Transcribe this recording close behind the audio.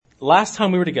last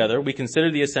time we were together, we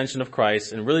considered the ascension of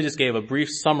Christ and really just gave a brief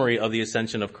summary of the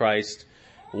ascension of Christ,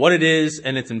 what it is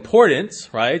and its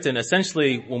importance, right? And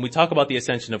essentially, when we talk about the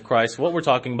ascension of Christ, what we're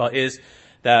talking about is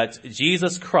that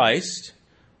Jesus Christ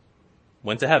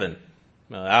went to heaven.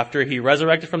 After he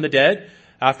resurrected from the dead,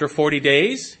 after 40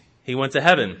 days, he went to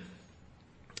heaven.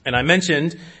 And I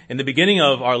mentioned in the beginning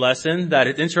of our lesson that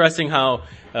it's interesting how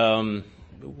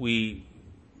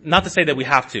not to say that we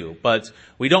have to, but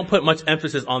we don't put much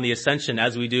emphasis on the ascension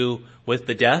as we do with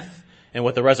the death and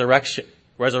with the resurrection,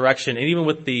 and even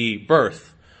with the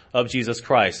birth of Jesus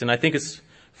Christ. And I think it's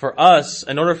for us,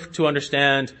 in order to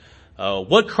understand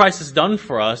what Christ has done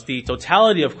for us, the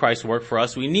totality of Christ's work for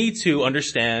us, we need to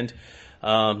understand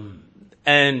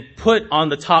and put on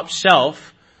the top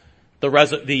shelf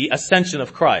the ascension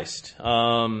of Christ,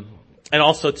 and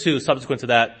also too, subsequent to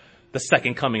that, the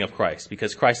second coming of Christ,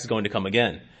 because Christ is going to come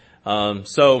again.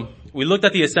 So we looked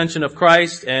at the ascension of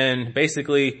Christ and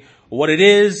basically what it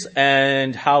is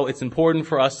and how it's important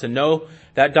for us to know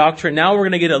that doctrine. Now we're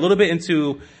going to get a little bit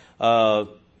into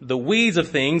the weeds of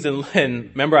things, and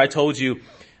remember I told you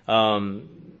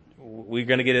we're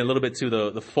going to get in a little bit to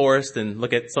the forest and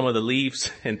look at some of the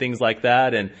leaves and things like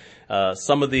that, and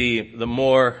some of the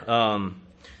more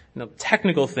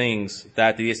technical things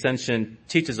that the ascension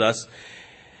teaches us.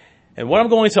 And what I'm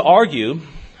going to argue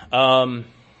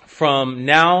from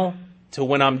now to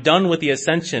when I'm done with the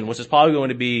ascension, which is probably going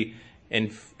to be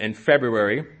in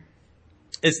February,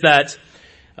 is that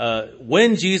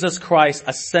when Jesus Christ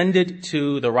ascended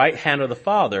to the right hand of the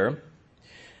Father,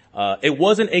 it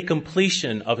wasn't a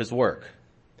completion of his work,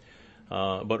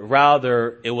 but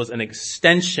rather it was an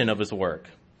extension of his work,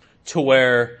 to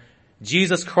where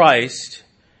Jesus Christ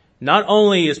not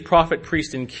only is prophet,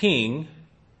 priest, and king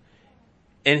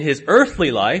in his earthly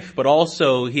life, but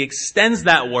also he extends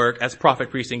that work as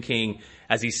prophet, priest, and king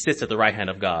as he sits at the right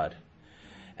hand of God.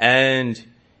 And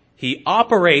he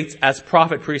operates as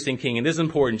prophet, priest, and king. And this is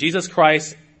important. Jesus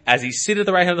Christ, as he sits at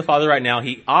the right hand of the Father right now,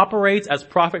 he operates as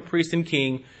prophet, priest, and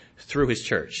king through his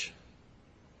church.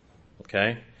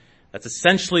 Okay? That's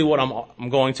essentially what I'm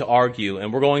going to argue.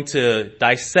 And we're going to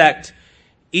dissect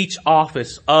each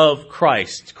office of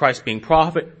Christ. Christ being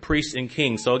prophet, priest, and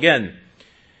king. So again,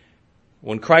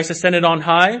 when Christ ascended on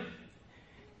high,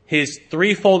 his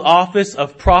threefold office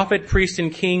of prophet, priest,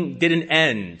 and king didn't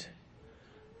end,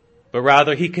 but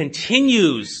rather he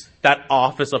continues that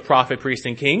office of prophet, priest,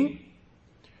 and king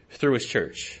through his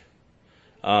church.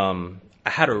 I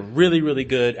had a really, really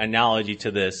good analogy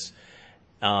to this,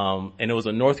 and it was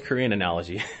a North Korean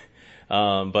analogy,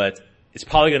 but it's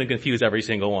probably going to confuse every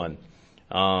single one,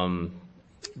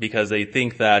 because they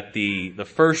think that the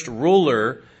first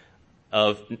ruler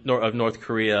of North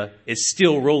Korea is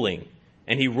still ruling,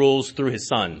 and he rules through his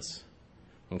sons.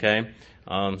 Okay?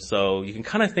 So you can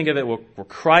kind of think of it where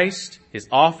Christ, his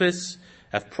office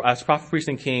as prophet, priest,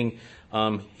 and king,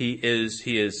 he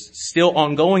is still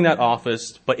ongoing that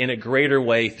office, but in a greater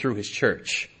way through his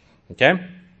church. Okay?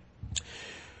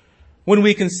 When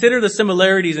we consider the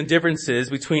similarities and differences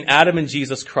between Adam and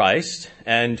Jesus Christ,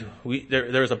 and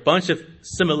there's a bunch of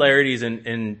similarities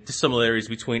and dissimilarities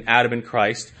between Adam and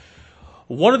Christ,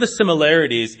 one of the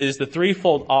similarities is the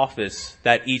threefold office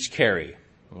that each carry.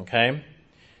 Okay?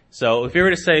 So if you were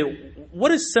to say,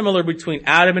 what is similar between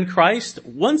Adam and Christ?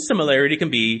 One similarity can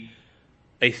be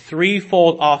a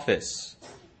threefold office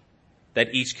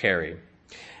that each carry.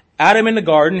 Adam in the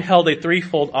garden held a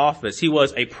threefold office. He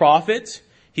was a prophet,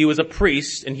 he was a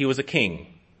priest, and he was a king.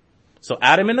 So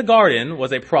Adam in the garden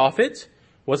was a prophet,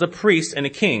 was a priest, and a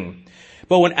king.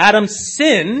 But when Adam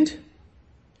sinned,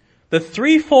 the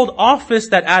threefold office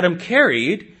that Adam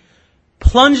carried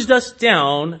plunged us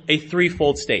down a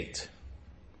threefold state.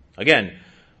 Again,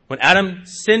 when Adam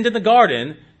sinned in the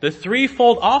garden, the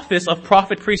threefold office of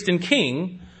prophet, priest, and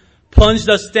king plunged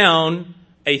us down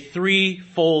a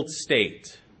threefold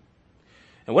state.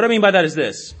 And what I mean by that is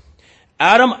this.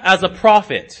 Adam, as a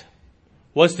prophet,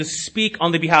 was to speak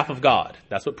on the behalf of God.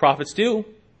 That's what prophets do.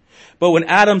 But when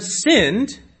Adam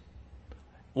sinned,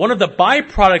 one of the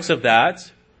byproducts of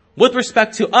that, with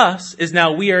respect to us, is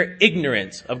now we are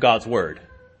ignorant of God's word.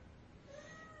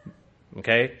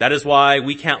 Okay? That is why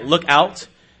we can't look out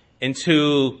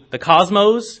into the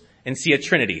cosmos and see a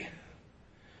Trinity.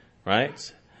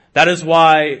 Right? That is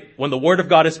why when the word of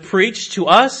God is preached to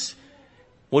us,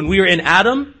 when we are in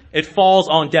Adam, it falls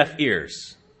on deaf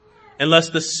ears.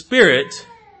 Unless the Spirit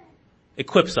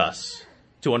equips us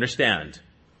to understand.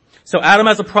 So Adam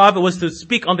as a prophet was to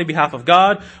speak on the behalf of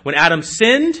God. When Adam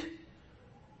sinned,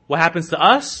 what happens to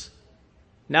us?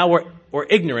 Now we're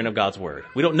ignorant of God's word.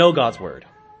 We don't know God's word.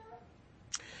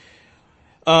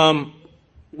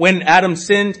 when Adam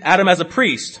sinned, Adam as a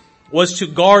priest was to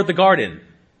guard the garden.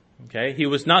 Okay. He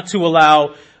was not to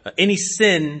allow any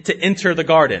sin to enter the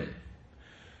garden.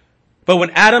 But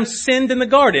when Adam sinned in the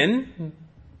garden,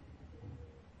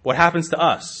 what happens to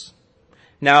us?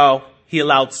 Now, he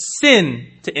allowed sin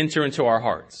to enter into our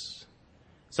hearts.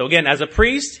 So again, as a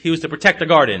priest, he was to protect the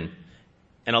garden.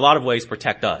 In a lot of ways,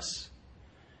 protect us.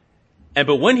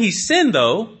 But when he sinned,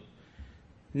 though,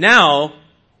 now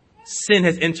sin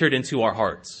has entered into our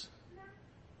hearts.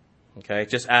 Okay?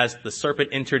 Just as the serpent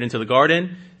entered into the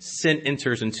garden, sin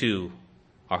enters into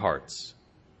our hearts.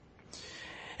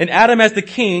 And Adam, as the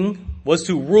king, was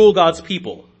to rule God's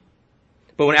people.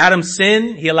 But when Adam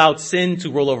sinned, he allowed sin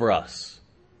to rule over us.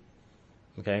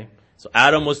 Okay? So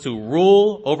Adam was to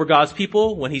rule over God's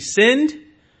people. When he sinned,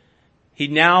 he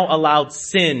now allowed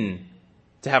sin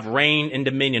to have reign and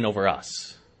dominion over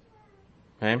us.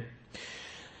 Okay?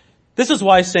 This is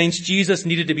why, saints, Jesus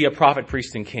needed to be a prophet,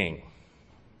 priest, and king.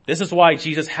 This is why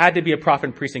Jesus had to be a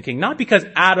prophet, priest, and king. Not because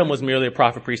Adam was merely a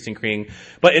prophet, priest, and king,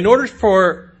 but in order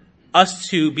for us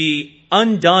to be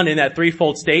undone in that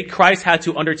threefold state, Christ had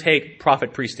to undertake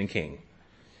prophet, priest, and king.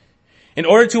 In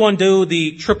order to undo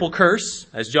the triple curse,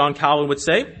 as John Calvin would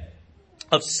say,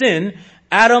 of sin,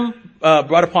 Adam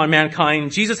brought upon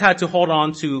mankind. Jesus had to hold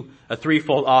on to a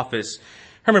threefold office.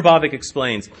 Herman Bavinck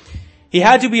explains, he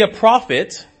had to be a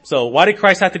prophet. So why did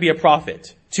Christ have to be a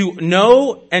prophet? To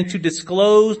know and to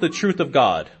disclose the truth of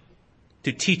God,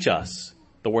 to teach us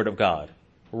the word of God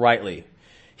rightly.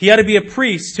 He had to be a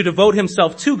priest to devote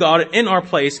himself to God in our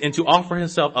place and to offer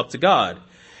himself up to God.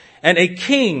 And a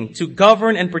king to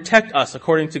govern and protect us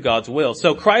according to God's will.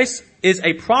 So Christ is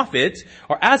a prophet,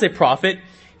 or as a prophet,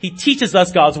 he teaches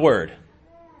us God's word.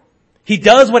 He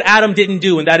does what Adam didn't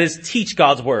do, and that is teach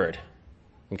God's word.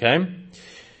 Okay?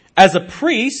 As a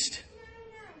priest,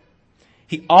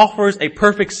 he offers a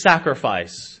perfect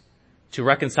sacrifice to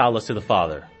reconcile us to the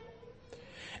Father.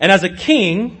 And as a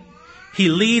king, he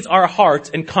leads our hearts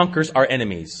and conquers our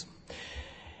enemies.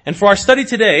 And for our study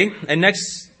today, and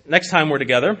next time we're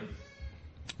together,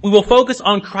 we will focus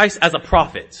on Christ as a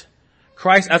prophet.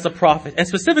 Christ as a prophet. And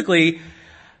specifically,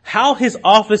 how his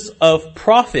office of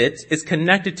prophet is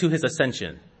connected to his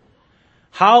ascension.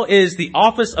 How is the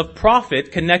office of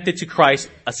prophet connected to Christ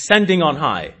ascending on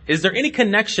high? Is there any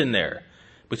connection there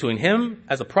between him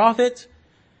as a prophet,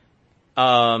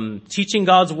 teaching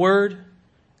God's word,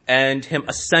 and him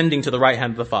ascending to the right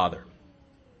hand of the Father?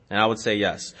 And I would say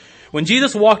yes. When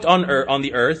Jesus walked on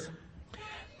the earth,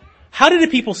 how did the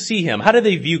people see him? How did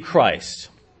they view Christ?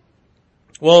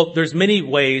 Well, there's many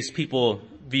ways people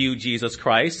view Jesus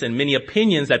Christ and many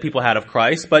opinions that people had of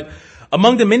Christ, but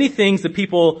among the many things the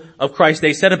people of Christ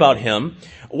they said about him,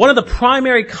 one of the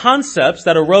primary concepts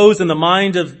that arose in the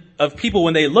mind of people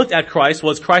when they looked at Christ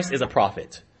was Christ is a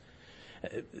prophet.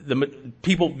 The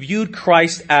people viewed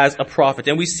Christ as a prophet,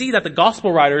 and we see that the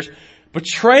gospel writers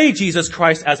portray Jesus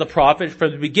Christ as a prophet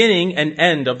from the beginning and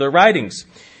end of their writings.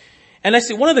 And I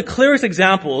see one of the clearest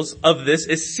examples of this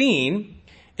is seen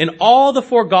in all the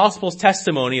four Gospels'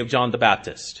 testimony of John the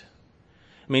Baptist.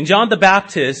 I mean, John the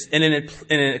Baptist, in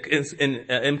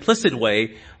an implicit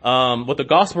way, what the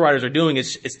Gospel writers are doing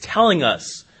is telling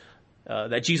us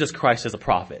that Jesus Christ is a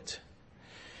prophet.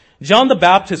 John the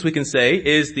Baptist, we can say,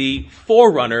 is the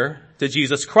forerunner to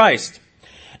Jesus Christ.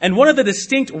 And one of the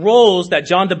distinct roles that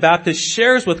John the Baptist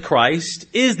shares with Christ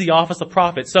is the office of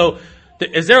prophet. So,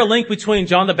 is there a link between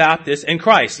John the Baptist and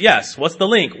Christ? Yes. What's the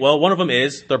link? Well, one of them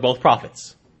is they're both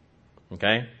prophets.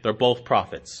 Okay? They're both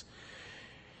prophets.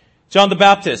 John the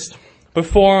Baptist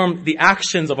performed the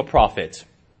actions of a prophet.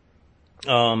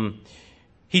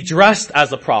 He dressed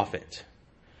as a prophet.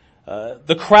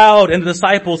 The crowd and the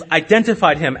disciples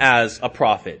identified him as a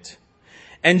prophet.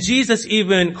 And Jesus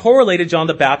even correlated John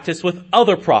the Baptist with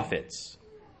other prophets.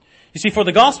 You see, for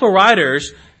the gospel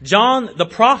writers, John the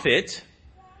prophet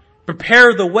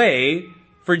prepared the way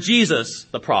for Jesus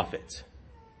the prophet.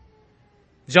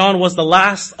 John was the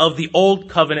last of the old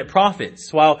covenant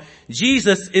prophets, while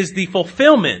Jesus is the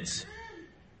fulfillment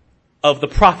of the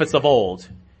prophets of old.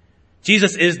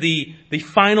 Jesus is the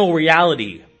final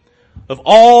reality of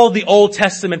all the Old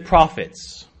Testament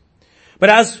prophets. But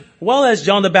as well as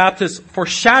John the Baptist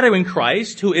foreshadowing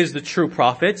Christ, who is the true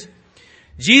prophet,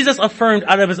 Jesus affirmed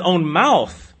out of his own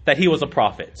mouth that he was a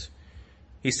prophet.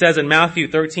 He says in Matthew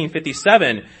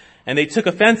 13:57, and they took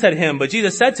offense at him, but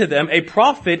Jesus said to them, a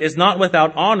prophet is not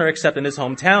without honor except in his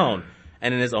hometown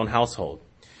and in his own household.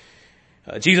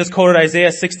 Jesus quoted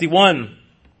Isaiah 61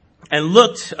 and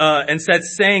looked and said,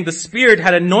 saying, the Spirit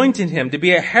had anointed him to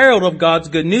be a herald of God's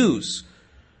good news.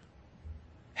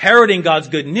 Heralding God's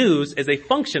good news is a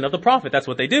function of the prophet. That's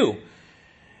what they do.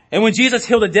 And when Jesus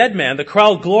healed a dead man, the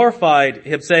crowd glorified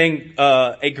him, saying,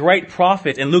 a great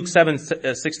prophet, in Luke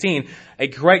 7:16, a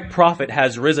great prophet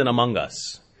has risen among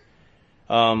us.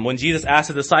 When Jesus asked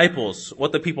the disciples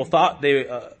what the people thought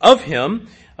of him,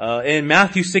 in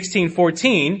Matthew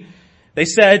 16:14, they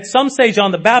said, some say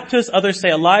John the Baptist, others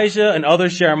say Elijah, and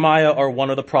others Jeremiah or one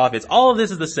of the prophets. All of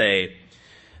this is to say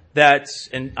that,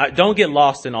 and don't get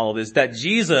lost in all of this, that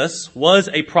Jesus was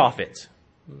a prophet.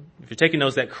 If you're taking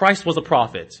notes, that Christ was a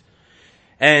prophet.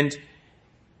 And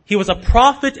he was a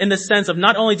prophet in the sense of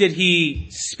not only did he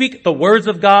speak the words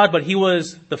of God, but he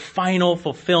was the final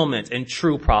fulfillment and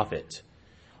true prophet.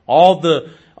 All the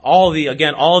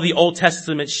Old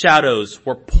Testament shadows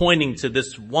were pointing to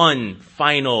this one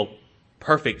final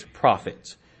perfect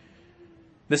prophet.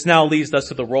 This now leads us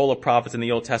to the role of prophets in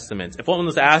the Old Testament. If one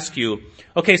was to ask you,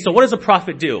 okay, so what does a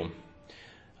prophet do?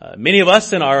 Many of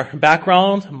us in our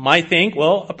background might think,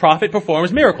 well, a prophet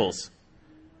performs miracles.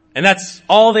 And that's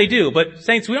all they do. But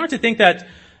saints, we aren't to think that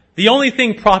the only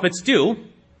thing prophets do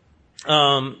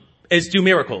is do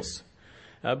miracles.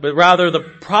 But rather the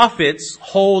prophets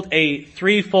hold a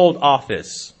threefold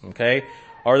office, okay?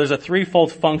 Or there's a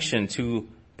threefold function to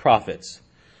prophets.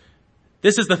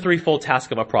 This is the threefold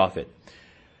task of a prophet.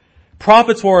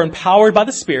 Prophets were empowered by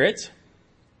the Spirit,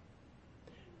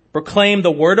 proclaim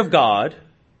the Word of God,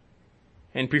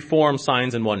 and perform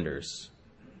signs and wonders.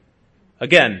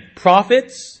 Again,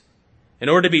 prophets, in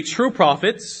order to be true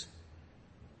prophets,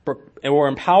 were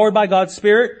empowered by God's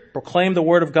Spirit, proclaim the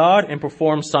Word of God, and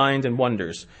perform signs and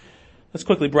wonders. Let's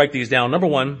quickly break these down. Number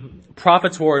one,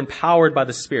 prophets were empowered by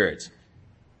the Spirit.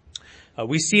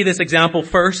 We see this example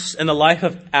first in the life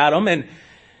of Adam, and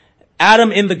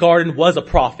Adam in the garden was a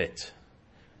prophet.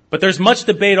 But there's much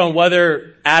debate on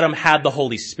whether Adam had the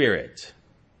Holy Spirit.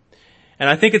 And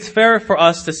I think it's fair for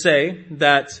us to say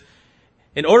that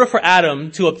in order for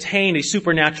Adam to obtain a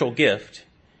supernatural gift,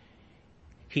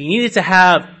 he needed to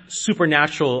have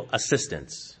supernatural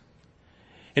assistance.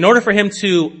 In order for him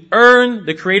to earn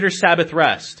the Creator's Sabbath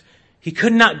rest, he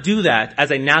could not do that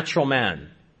as a natural man.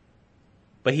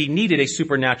 But he needed a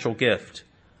supernatural gift,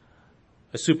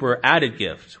 a super added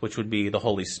gift, which would be the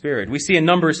Holy Spirit. We see in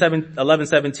Numbers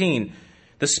 11:17,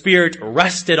 the Spirit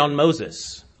rested on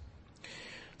Moses.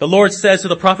 The Lord says to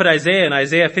the prophet Isaiah in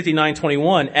Isaiah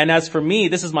 59:21, and as for me,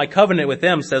 this is my covenant with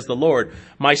them, says the Lord,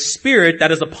 my Spirit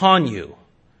that is upon you,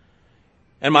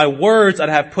 and my words that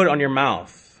I have put on your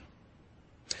mouth.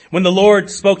 When the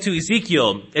Lord spoke to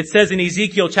Ezekiel, it says in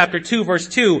Ezekiel chapter 2, verse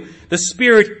 2, the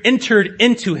Spirit entered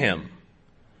into him.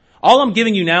 All I'm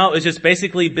giving you now is just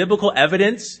basically biblical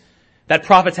evidence that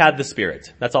prophets had the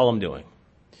Spirit. That's all I'm doing.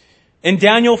 In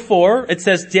Daniel 4, it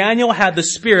says Daniel had the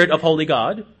Spirit of holy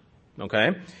God. Okay?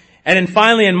 And then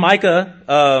finally in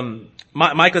Micah,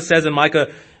 Micah says in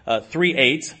Micah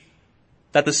 3:8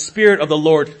 that the Spirit of the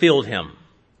Lord filled him.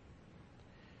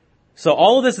 So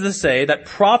all of this is to say that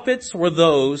prophets were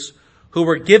those who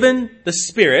were given the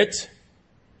Spirit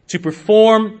to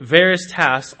perform various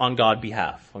tasks on God's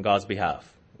behalf.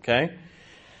 Okay?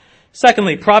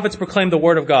 Secondly, prophets proclaimed the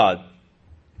Word of God.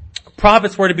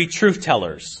 Prophets were to be truth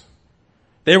tellers.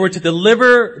 They were to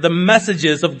deliver the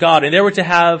messages of God, and they were to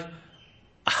have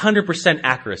 100%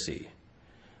 accuracy.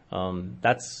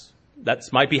 That's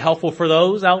might be helpful for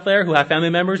those out there who have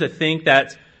family members that think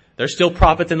that there's still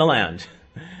prophets in the land.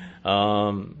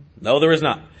 No, there is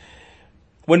not.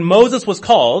 When Moses was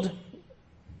called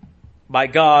by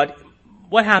God,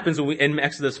 what happens in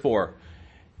Exodus 4?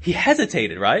 He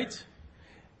hesitated, right?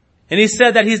 And he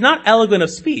said that he's not eloquent of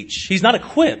speech. He's not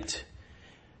equipped.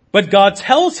 But God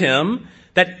tells him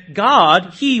that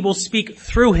he will speak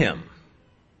through him.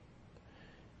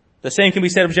 The same can be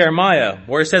said of Jeremiah,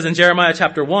 where it says in Jeremiah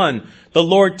chapter 1, the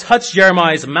Lord touched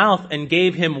Jeremiah's mouth and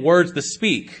gave him words to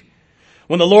speak.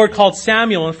 When the Lord called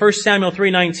Samuel in 1 Samuel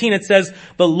 3:19, it says,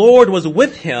 the Lord was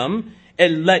with him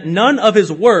and let none of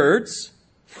his words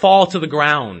fall to the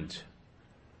ground.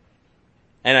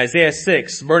 And Isaiah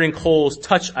 6, burning coals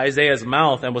touched Isaiah's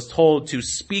mouth and was told to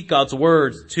speak God's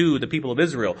words to the people of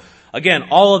Israel. Again,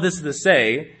 all of this is to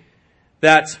say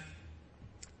that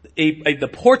the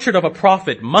portrait of a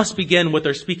prophet must begin with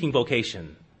their speaking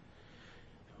vocation.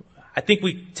 I think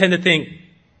we tend to think,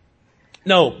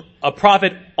 no, a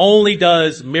prophet only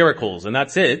does miracles and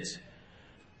that's it.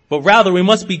 But rather we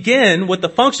must begin with the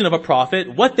function of a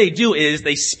prophet. What they do is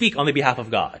they speak on the behalf of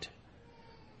God.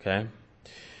 Okay?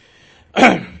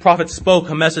 Prophets spoke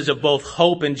a message of both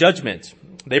hope and judgment.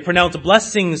 They pronounced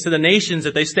blessings to the nations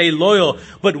if they stayed loyal,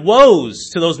 but woes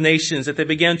to those nations if they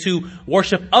began to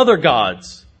worship other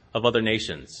gods of other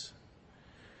nations.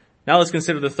 Now let's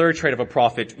consider the third trait of a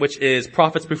prophet, which is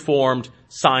prophets performed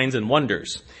signs and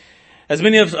wonders. As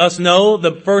many of us know,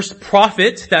 the first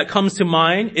prophet that comes to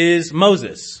mind is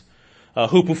Moses,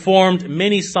 who performed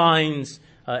many signs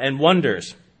and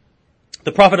wonders.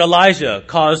 The prophet Elijah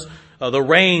caused the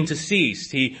rain to cease.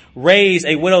 He raised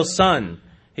a widow's son.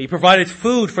 He provided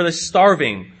food for the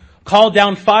starving, called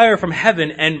down fire from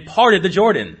heaven, and parted the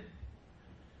Jordan.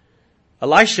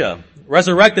 Elisha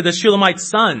resurrected the Shulamite's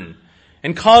son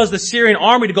and caused the Syrian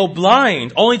army to go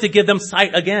blind, only to give them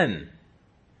sight again.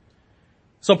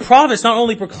 So prophets not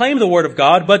only proclaim the word of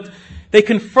God, but they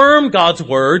confirm God's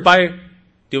word by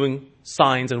doing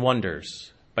signs and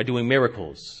wonders, by doing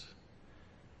miracles.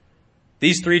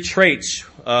 These three traits,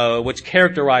 which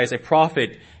characterize a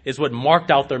prophet, is what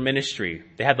marked out their ministry.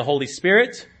 They had the Holy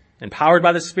Spirit, empowered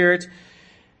by the Spirit.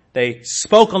 They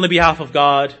spoke on the behalf of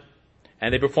God,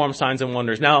 and they performed signs and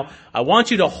wonders. Now, I want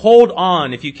you to hold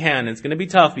on if you can. It's going to be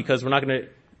tough because we're not going to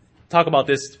talk about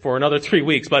this for another 3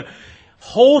 weeks, but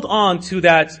hold on to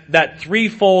that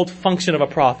threefold function of a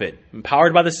prophet.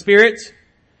 Empowered by the Spirit,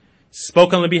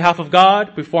 spoke on the behalf of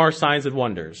God, performed signs and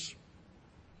wonders.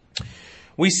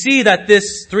 We see that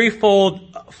this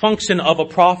threefold function of a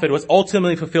prophet was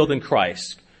ultimately fulfilled in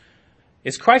Christ.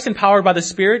 Is Christ empowered by the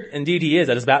Spirit? Indeed he is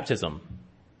at his baptism,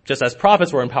 just as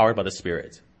prophets were empowered by the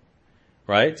Spirit.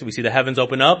 Right? So we see the heavens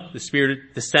open up, the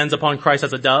Spirit descends upon Christ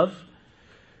as a dove.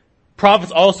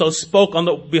 Prophets also spoke on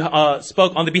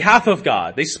the behalf of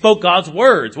God. They spoke God's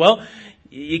words. Well,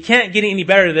 you can't get any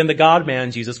better than the God-man,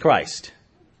 Jesus Christ.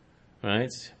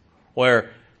 Right?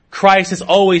 Where Christ is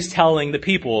always telling the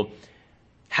people,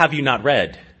 have you not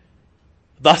read?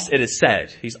 Thus it is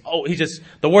said.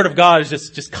 The word of God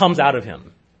just comes out of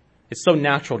him. It's so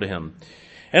natural to him.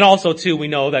 And also too, we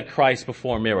know that Christ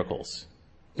performed miracles,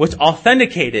 which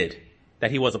authenticated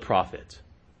that he was a prophet.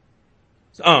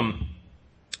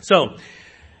 So,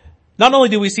 not only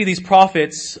do we see these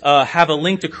prophets have a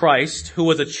link to Christ, who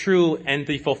was a true and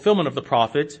the fulfillment of the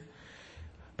prophet,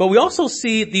 but we also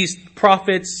see these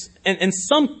prophets, in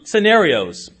some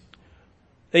scenarios,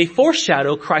 they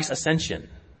foreshadow Christ's ascension.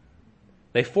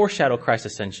 They foreshadow Christ's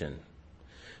ascension.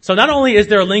 So not only is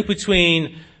there a link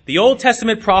between the Old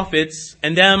Testament prophets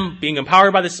and them being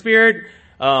empowered by the Spirit,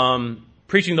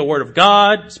 preaching the word of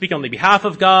God, speaking on the behalf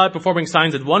of God, performing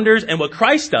signs and wonders, and what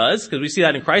Christ does, because we see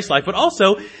that in Christ's life, but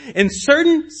also in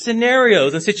certain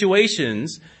scenarios and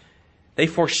situations, they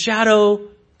foreshadow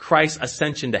Christ's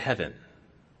ascension to heaven.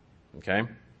 Okay?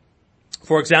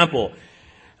 For example,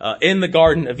 in the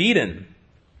Garden of Eden,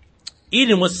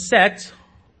 Eden was set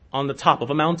on the top of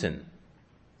a mountain.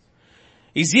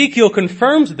 Ezekiel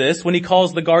confirms this when he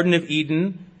calls the Garden of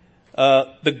Eden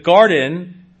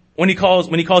when he calls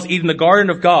Eden the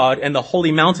garden of God and the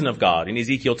holy mountain of God in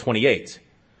Ezekiel 28.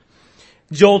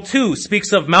 Joel 2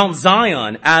 speaks of Mount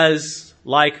Zion as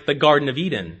like the Garden of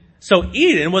Eden. So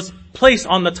Eden was placed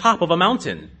on the top of a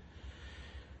mountain.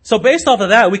 So based off of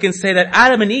that, we can say that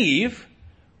Adam and Eve,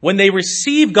 when they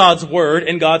received God's word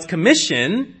and God's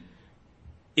commission,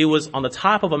 it was on the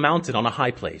top of a mountain on a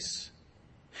high place.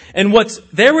 And what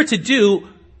they were to do,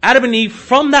 Adam and Eve,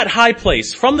 from that high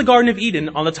place, from the Garden of Eden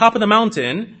on the top of the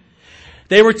mountain,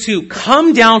 they were to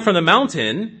come down from the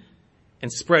mountain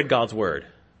and spread God's word.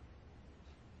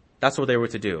 That's what they were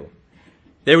to do.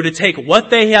 They were to take what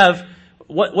they have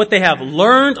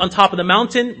learned on top of the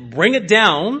mountain, bring it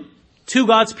down to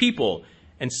God's people,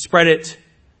 and spread it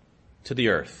to the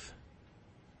earth.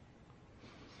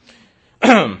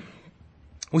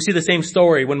 We see the same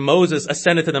story when Moses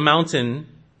ascended to the mountain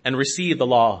and received the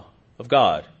law of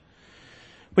God.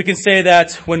 We can say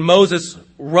that when Moses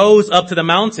rose up to the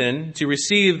mountain to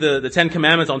receive the 10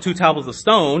 Commandments on 2 tablets of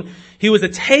stone, he was to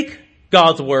take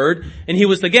God's word and he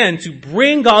was again to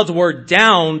bring God's word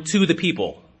down to the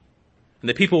people. And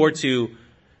the people were to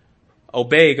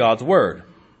obey God's word.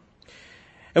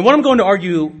 And what I'm going to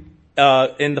argue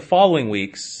in the following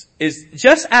weeks is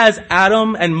just as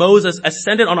Adam and Moses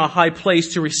ascended on a high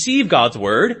place to receive God's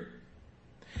word,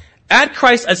 at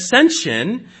Christ's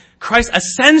ascension, Christ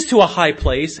ascends to a high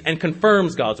place and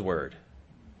confirms God's word.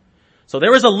 So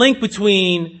there is a link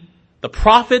between the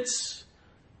prophets,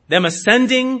 them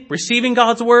ascending, receiving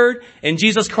God's word, and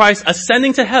Jesus Christ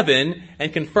ascending to heaven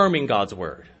and confirming God's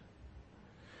word.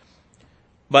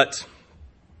 But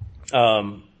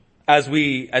as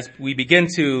we begin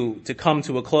to come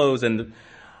to a close, and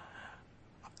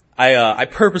I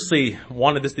purposely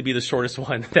wanted this to be the shortest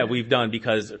one that we've done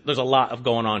because there's a lot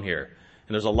going on here.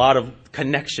 And there's a lot of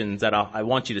connections that I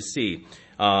want you to see.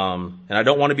 And I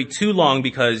don't want to be too long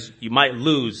because you might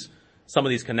lose some of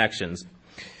these connections.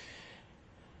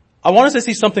 I want us to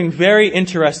see something very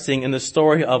interesting in the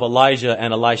story of Elijah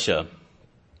and Elisha.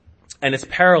 And it's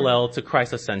parallel to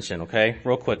Christ's ascension, okay?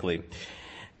 Real quickly.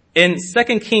 In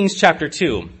 2 Kings chapter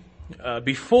 2,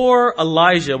 before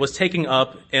Elijah was taken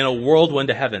up in a whirlwind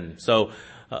to heaven. So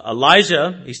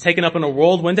Elijah, he's taken up in a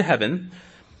whirlwind to heaven.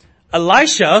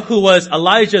 Elisha, who was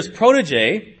Elijah's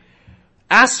protege,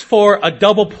 asked for a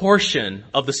double portion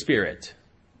of the Spirit.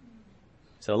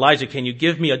 So Elijah, can you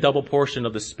give me a double portion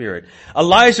of the Spirit?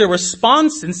 Elijah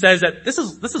responds and says that this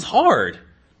is hard,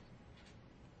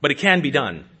 but it can be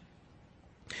done.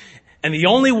 And the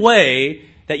only way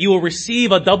that you will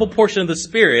receive a double portion of the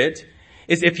Spirit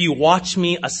is if you watch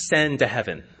me ascend to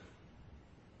heaven.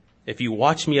 If you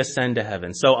watch me ascend to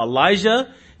heaven. So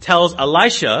Elijah tells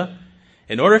Elisha,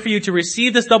 in order for you to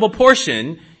receive this double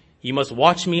portion, you must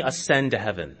watch me ascend to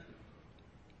heaven.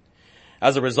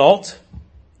 As a result,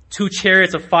 2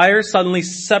 chariots of fire suddenly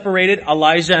separated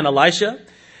Elijah and Elisha.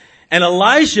 And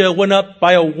Elijah went up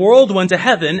by a whirlwind to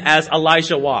heaven as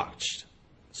Elijah watched.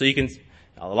 So you can,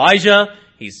 Elijah,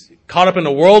 he's caught up in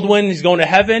the whirlwind, he's going to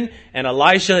heaven, and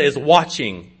Elisha is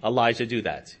watching Elijah do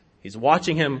that. He's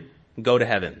watching him go to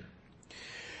heaven.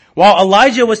 While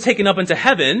Elijah was taken up into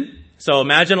heaven, so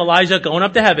imagine Elijah going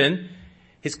up to heaven,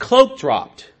 his cloak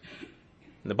dropped.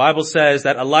 And the Bible says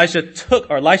that Elisha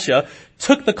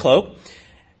took the cloak,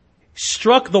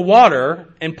 struck the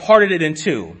water, and parted it in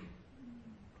two.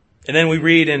 And then we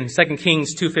read in 2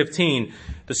 Kings 2:15,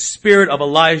 the spirit of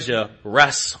Elijah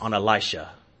rests on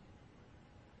Elisha.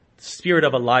 The spirit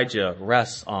of Elijah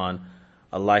rests on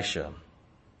Elisha.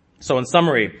 So in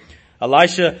summary,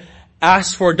 Elisha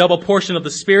asked for a double portion of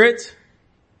the Spirit.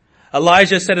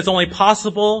 Elijah said it's only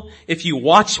possible if you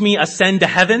watch me ascend to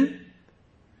heaven.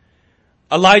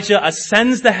 Elijah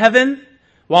ascends to heaven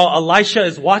while Elisha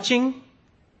is watching.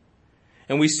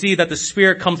 And we see that the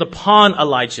Spirit comes upon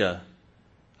Elisha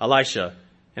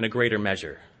in a greater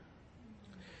measure.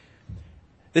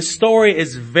 This story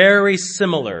is very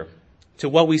similar to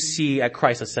what we see at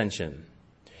Christ's ascension.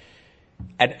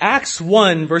 At Acts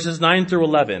 1 verses 9 through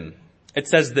 11, it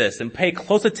says this, and pay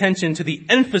close attention to the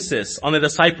emphasis on the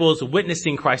disciples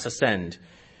witnessing Christ ascend.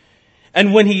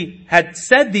 And when he had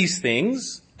said these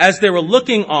things, as they were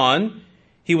looking on,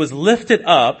 he was lifted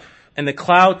up and the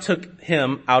cloud took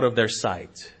him out of their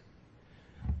sight.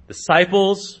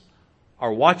 Disciples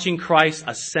are watching Christ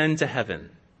ascend to heaven.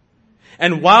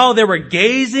 And while they were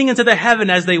gazing into the heaven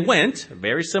as they went,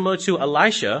 very similar to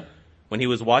Elisha when he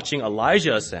was watching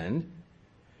Elijah ascend,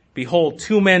 behold,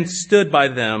 2 men stood by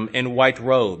them in white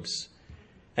robes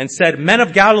and said, Men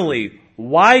of Galilee,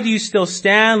 why do you still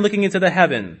stand looking into the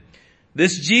heaven?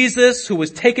 This Jesus who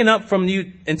was taken up from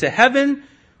you into heaven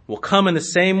will come in the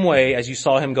same way as you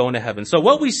saw him go into heaven. So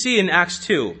what we see in Acts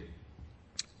 2,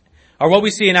 or what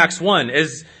we see in Acts 1,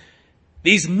 is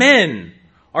these men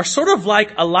are sort of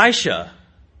like Elisha.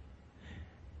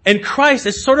 And Christ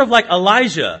is sort of like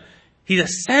Elijah. He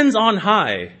ascends on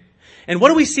high. And what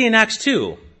do we see in Acts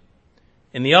 2?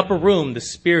 In the upper room, the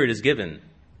Spirit is given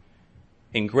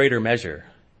in greater measure.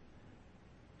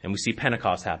 And we see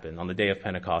Pentecost happen on the day of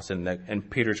Pentecost and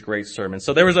Peter's great sermon.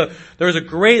 So there was a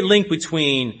great link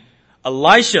between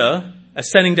Elisha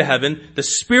ascending to heaven, the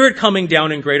Spirit coming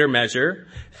down in greater measure,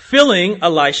 filling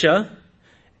Elisha,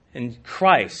 and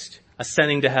Christ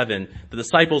ascending to heaven, the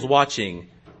disciples watching,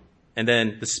 and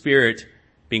then the Spirit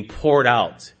being poured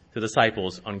out to the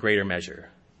disciples on greater measure.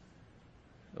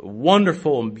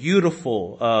 Wonderful and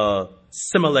beautiful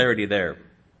similarity there.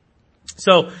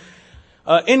 So,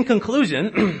 in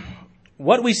conclusion,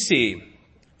 what we see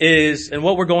is, and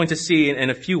what we're going to see in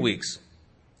a few weeks,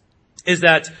 is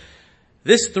that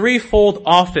this threefold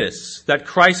office that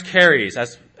Christ carries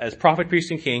as prophet,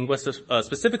 priest, and king, was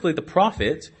specifically the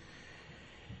prophet,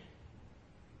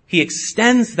 he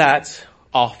extends that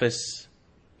office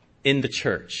in the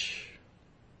church.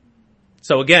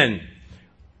 So again,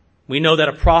 we know that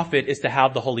a prophet is to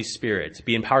have the Holy Spirit, to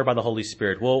be empowered by the Holy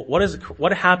Spirit. Well,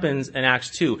 what happens in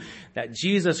Acts 2? That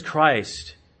Jesus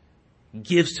Christ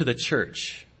gives to the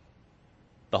church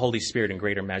the Holy Spirit in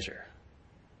greater measure.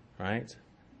 Right?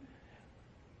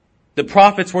 The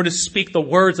prophets were to speak the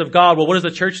words of God. Well, what does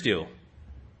the church do?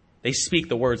 They speak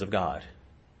the words of God.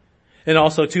 And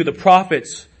also, too, the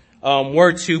prophets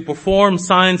were to perform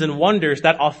signs and wonders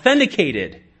that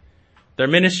authenticated their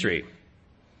ministry.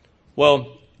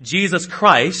 Well, Jesus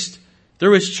Christ,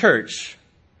 through his church,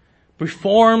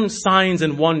 performs signs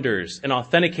and wonders and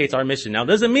authenticates our mission. Now, it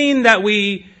doesn't mean that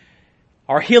we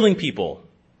are healing people.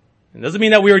 It doesn't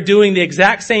mean that we are doing the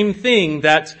exact same thing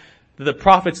that the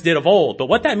prophets did of old. But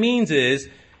what that means is,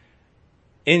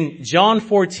 in John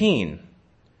 14,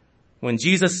 when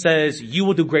Jesus says, you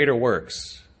will do greater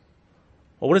works.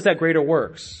 Well, what is that greater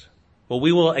works? Well,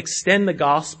 we will extend the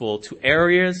gospel to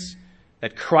areas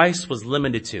that Christ was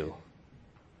limited to.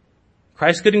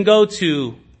 Christ couldn't go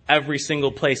to every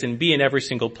single place and be in every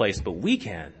single place, but we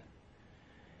can.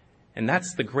 And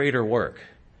that's the greater work,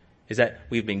 is that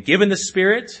we've been given the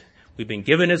Spirit, we've been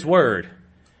given His Word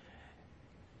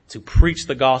to preach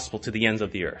the gospel to the ends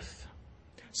of the earth.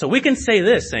 So we can say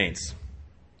this, saints,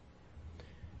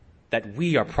 that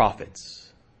we are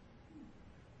prophets.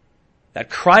 That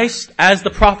Christ, as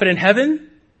the prophet in heaven,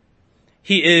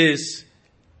 He is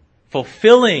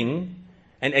fulfilling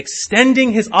and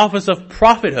extending His office of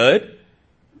prophethood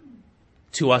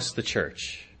to us, the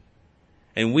church.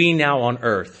 And we now on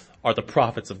earth are the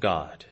prophets of God.